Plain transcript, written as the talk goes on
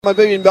I've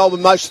been in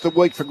Melbourne most of the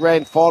week for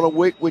Grand Final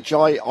week, which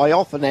I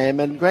often am,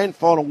 and Grand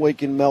Final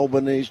week in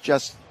Melbourne is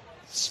just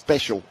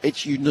special.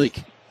 It's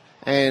unique.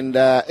 And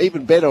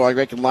even better, I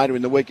reckon, later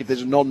in the week if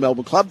there's a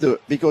non-Melbourne club do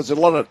it, because there's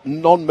a lot of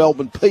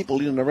non-Melbourne people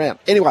in and around.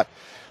 Anyway,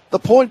 the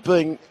point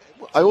being,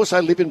 I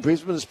also live in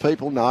Brisbane, as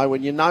people know,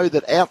 and you know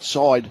that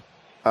outside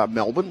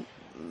Melbourne,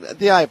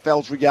 the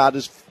AFL's regarded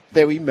as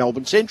very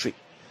Melbourne-centric.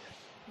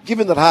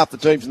 Given that half the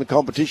teams in the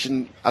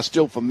competition are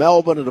still from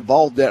Melbourne and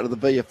evolved out of the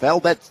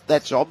VFL,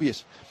 that's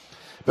obvious.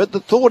 But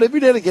the thought, every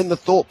now and again, the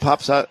thought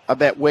pops up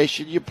about where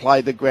should you play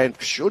the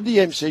should the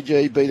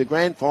MCG be the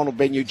Grand Final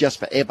venue just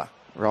forever,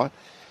 right?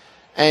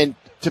 And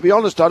to be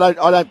honest, I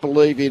don't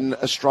believe in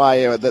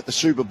Australia that the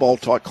Super Bowl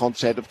type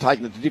concept of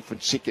taking it to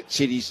different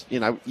cities,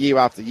 year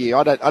after year.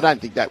 I don't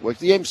think that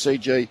works. The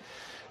MCG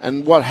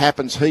and what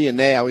happens here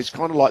now is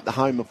kind of like the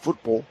home of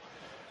football.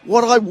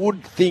 What I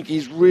would think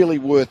is really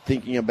worth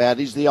thinking about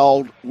is the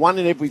old 1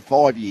 in every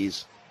 5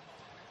 years,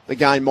 the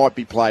game might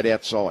be played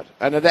outside.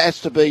 And it has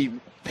to be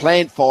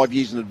planned 5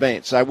 years in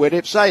advance. So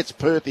say it's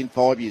Perth in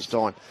 5 years'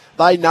 time,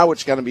 they know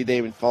it's going to be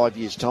there in 5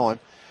 years' time.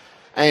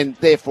 And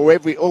therefore,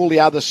 all the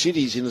other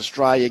cities in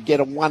Australia get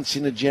a once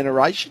in a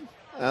generation.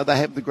 They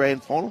have the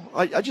Grand Final.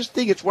 I just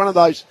think it's one of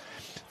those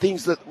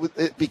things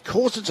that,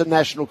 because it's a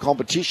national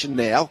competition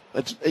now,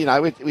 it's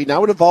we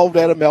know it evolved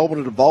out of Melbourne,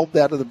 it evolved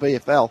out of the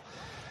VFL.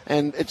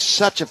 And it's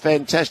such a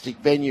fantastic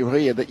venue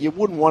here that you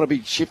wouldn't want to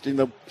be shifting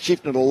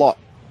it a lot.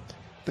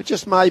 But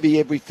just maybe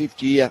every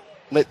fifth year,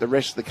 let the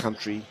rest of the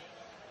country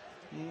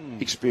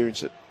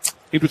experience it.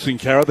 Interesting,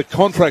 Cara. The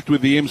contract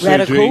with the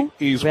MCG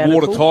is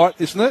watertight,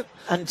 isn't it?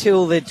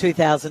 Until the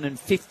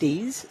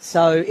 2050s.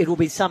 So it'll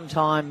be some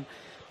time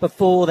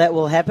before that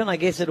will happen. I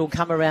guess it'll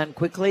come around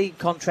quickly.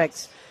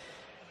 Contracts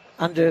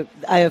under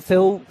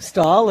AFL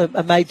style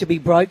are made to be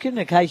broken.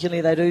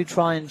 Occasionally they do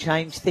try and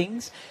change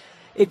things.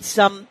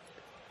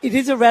 It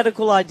is a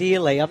radical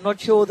idea, Lee. I'm not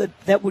sure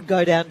that would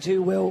go down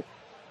too well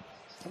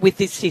with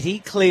this city,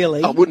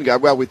 clearly. I wouldn't go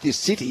well with this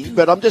city,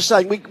 but I'm just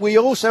saying we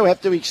also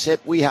have to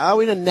accept we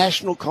are in a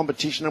national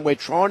competition and we're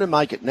trying to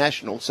make it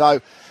national.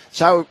 So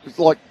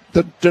like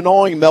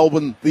denying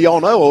Melbourne the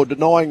honour or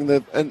denying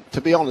and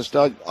to be honest,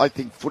 I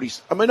think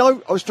footy's... I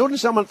was talking to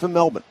someone from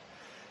Melbourne.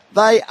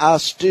 They are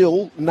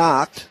still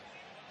narked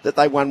that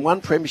they won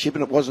one premiership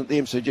and it wasn't the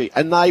MCG,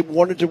 and they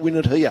wanted to win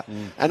it here.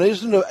 And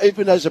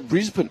even as a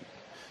Brisbane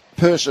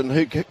person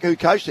who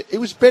coached it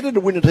was better to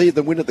win it here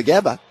than win at the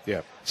Gabba.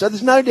 Yeah. So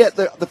there's no doubt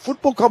the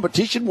football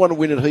competition want to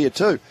win it here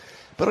too.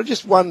 But I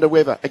just wonder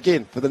whether,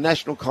 again, for the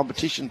national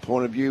competition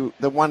point of view,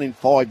 the 1 in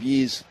 5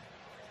 years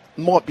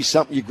might be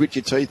something you grit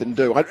your teeth and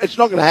do. It's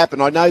not going to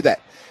happen, I know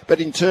that. But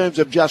in terms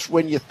of just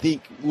when you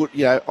think,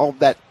 of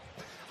that,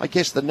 I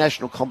guess the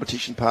national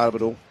competition part of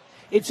it all.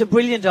 It's a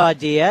brilliant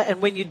idea,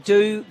 and when you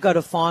do go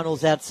to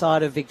finals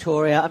outside of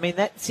Victoria,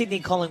 that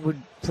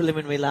Sydney-Collingwood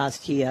preliminary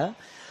last year,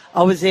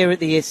 I was there at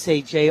the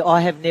SCG.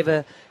 I have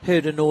never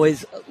heard a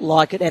noise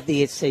like it at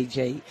the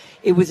SCG.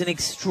 It was an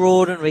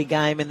extraordinary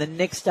game, and the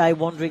next day,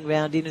 wandering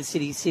around inner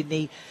city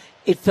Sydney,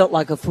 it felt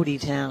like a footy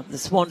town. The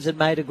Swans had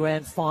made a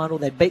grand final.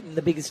 They'd beaten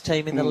the biggest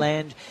team in the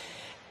land.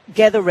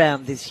 Gather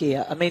round this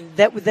year.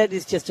 That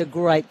is just a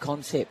great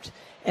concept.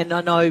 And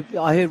I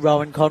heard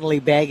Rowan Connolly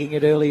bagging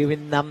it earlier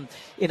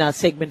in our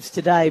segments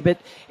today,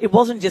 but it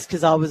wasn't just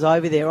because I was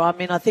over there.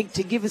 I think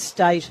to give a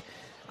state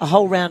a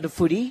whole round of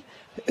footy,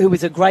 who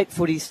is a great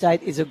footy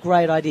state, is a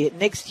great idea.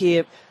 Next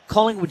year,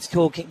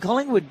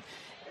 Collingwood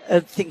are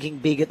thinking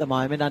big at the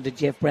moment under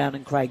Jeff Brown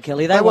and Craig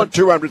Kelly. They want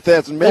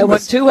 200,000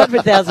 members. They want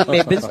 200,000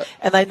 members,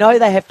 and they know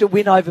they have to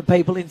win over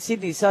people in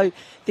Sydney. So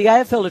the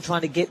AFL are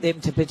trying to get them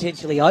to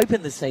potentially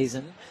open the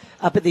season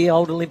up at the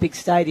old Olympic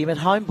Stadium at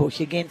Homebush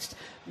against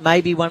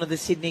maybe one of the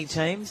Sydney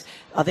teams.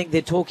 I think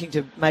they're talking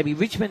to maybe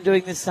Richmond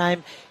doing the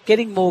same,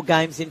 getting more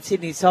games in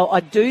Sydney. So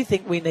I do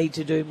think we need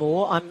to do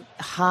more. I'm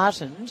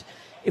heartened.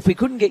 If we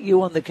couldn't get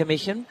you on the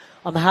commission,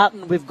 I'm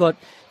heartened we've got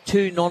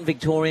two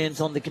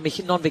non-Victorians on the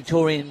commission,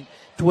 non-Victorian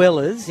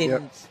dwellers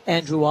in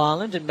Andrew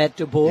Island and Matt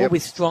DeBoer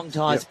with strong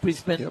ties,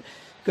 Brisbane,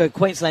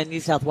 Queensland, New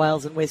South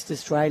Wales and West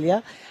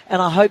Australia.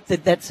 And I hope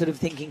that sort of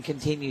thinking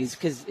continues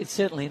because it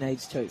certainly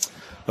needs to.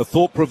 A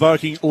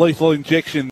thought-provoking lethal injection.